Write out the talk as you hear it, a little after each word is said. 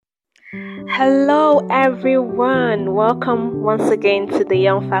Hello, everyone. Welcome once again to the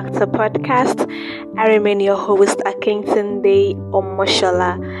Young Factor podcast. I remain your host, Akintunde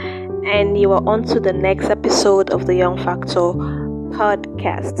Omoshola, and you are on to the next episode of the Young Factor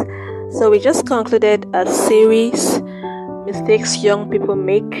podcast. So, we just concluded a series, Mistakes Young People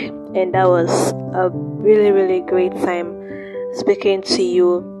Make, and that was a really great time speaking to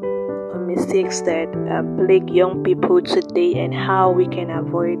you on mistakes that plague young people today and how we can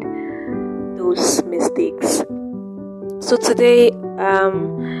avoid those mistakes. So today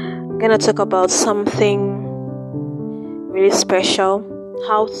I'm gonna talk about something really special: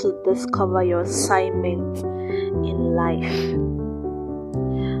 how to discover your assignment in life.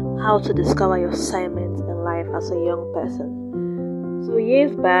 How to discover your assignment in life as a young person. So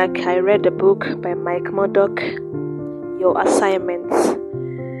years back, I read a book by Mike Murdock, Your Assignments.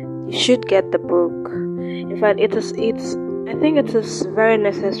 You should get the book. In fact, I think it is very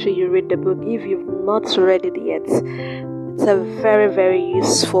necessary you read the book if you've not read it yet. It's a very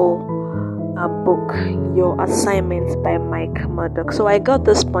useful book, Your Assignments by Mike Murdock. So I got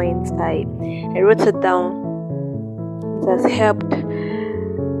this point. I wrote it down.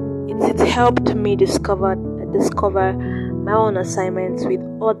 It helped me discover my own assignments with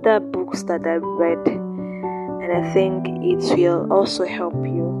other books that I read, and I think it will also help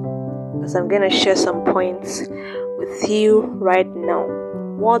you, because I'm gonna share some points with you right now.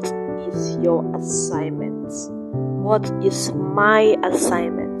 What is your assignment? What is my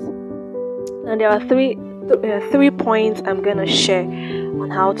assignment? And there are three points I'm gonna share on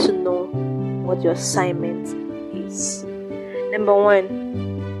how to know what your assignment is. Number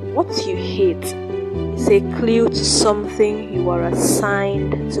one, what you hate is a clue to something you are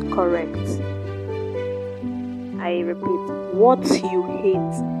assigned to correct. I repeat, what you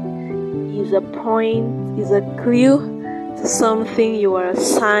hate is a clue to something you are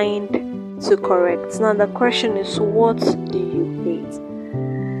assigned to correct. Now the question is, what do you hate?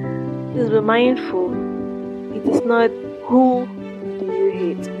 Please be mindful. It is not who do you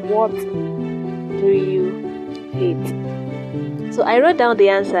hate, what do you hate? So I wrote down the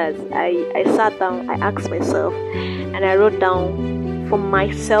answers. I sat down, I asked myself, and I wrote down for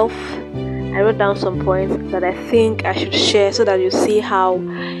myself. I wrote down some points that I think I should share so that you see how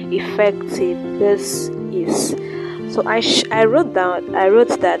effective this is. So I wrote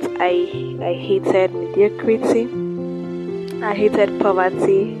that I hated mediocrity. I hated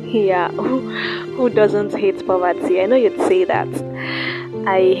poverty. Yeah, who doesn't hate poverty? I know you'd say that.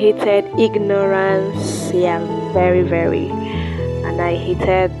 I hated ignorance. Yeah, very. And I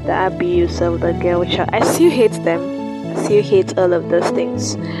hated the abuse of the girl child. I still hate them. I still hate all of those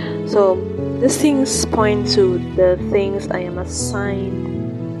things. So these things point to the things I am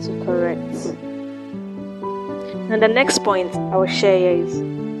assigned to correct. And the next point I will share is,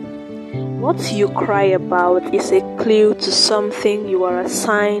 what you cry about is a clue to something you are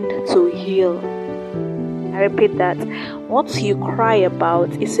assigned to heal. I repeat that. What you cry about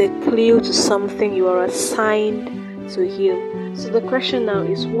is a clue to something you are assigned to heal. So the question now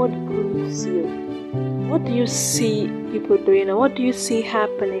is, what grieves you? What do you see people doing, or what do you see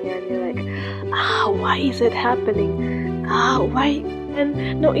happening, and you're like, why is it happening? Why?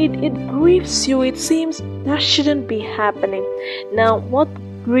 And no, it grieves you. It seems that shouldn't be happening. Now, what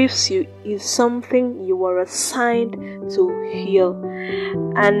grieves you is something you were assigned to heal.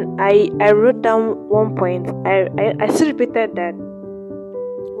 And I wrote down one point. I still repeated that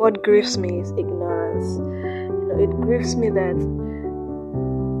what grieves me is ignorance. It grieves me that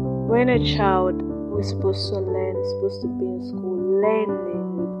when a child who is supposed to learn, is supposed to be in school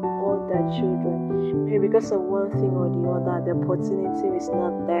learning with other children, maybe because of one thing or the other, the opportunity is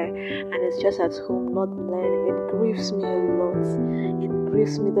not there, and it's just at home not learning. It grieves me a lot. It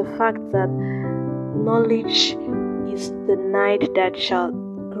grieves me the fact that knowledge is denied that child.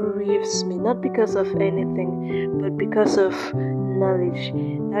 Grieves me, not because of anything, but because of knowledge.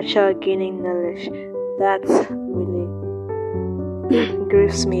 That child gaining knowledge, that really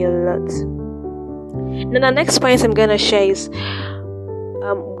grieves me a lot. Now the next point I'm gonna share is,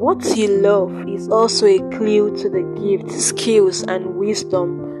 what you love is also a clue to the gifts, skills, and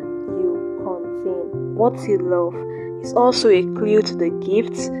wisdom you contain. What you love is also a clue to the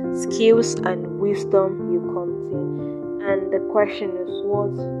gifts, skills, and wisdom you contain. And the question is,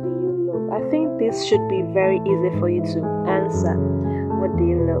 what do you love? I think this should be very easy for you to answer. What do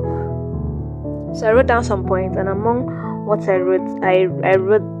you love? So I wrote down some points, and among what I wrote, I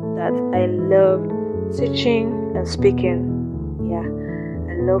wrote that I loved teaching and speaking. Yeah,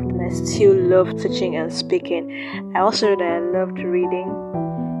 I loved and I still love teaching and speaking. I also wrote that I loved reading.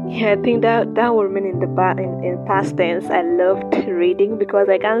 Yeah, I think that would mean in past tense. I loved reading because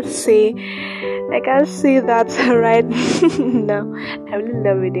I can't say that right now. I really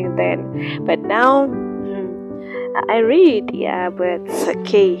love reading then, but now I read, yeah, but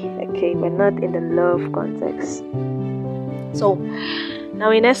okay, but not in the love context. So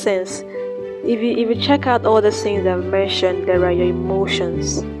now, in essence, if you check out all the things I've mentioned, there are your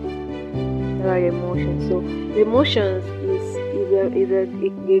emotions. There are your emotions. So the emotions is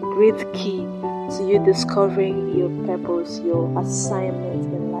a great key to you discovering your purpose, your assignment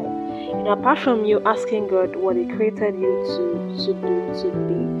in life. Apart from you asking God what He created you to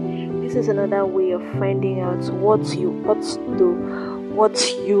be, this is another way of finding out what you ought to do, what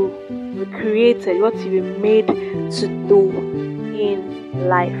you were created, what you were made to do in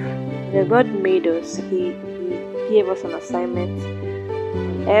life. God made us. He gave us an assignment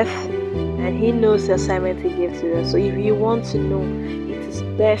on earth, and He knows the assignment He gave to us. So if you want to know, it is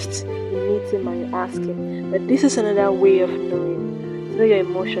best you meet Him and you ask Him. But this is another way of knowing. Know your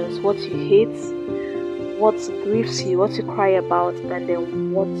emotions, what you hate, what grieves you, what you cry about, and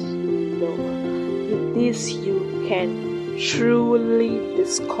then what you love. With this, you can truly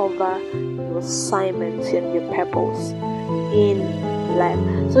discover your assignment and your purpose in life.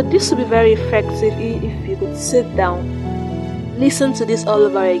 So this will be very effective if you could sit down, listen to this all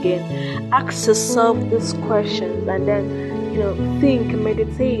over again, ask yourself these questions, and then think,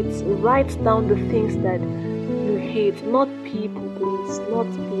 meditate, write down the things that you hate. Not people, please, not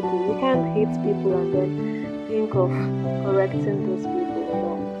people. You can't hate people and then think of correcting those people.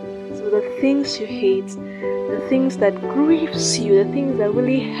 No. So the things you hate, the things that grieves you, the things that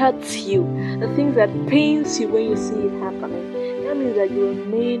really hurts you, the things that pains you when you see it happening, that means that you're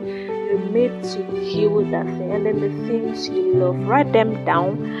made to heal that thing. And then the things you love, write them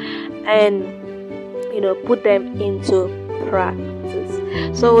down and put them into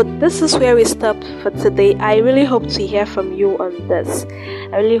practice. So this is where we stop for today. I really hope to hear from you on this.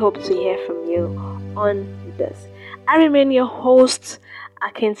 I remain your host,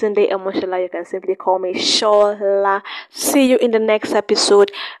 Akintunde Emoshola. You can simply call me Shola. See you in the next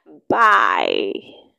episode. Bye.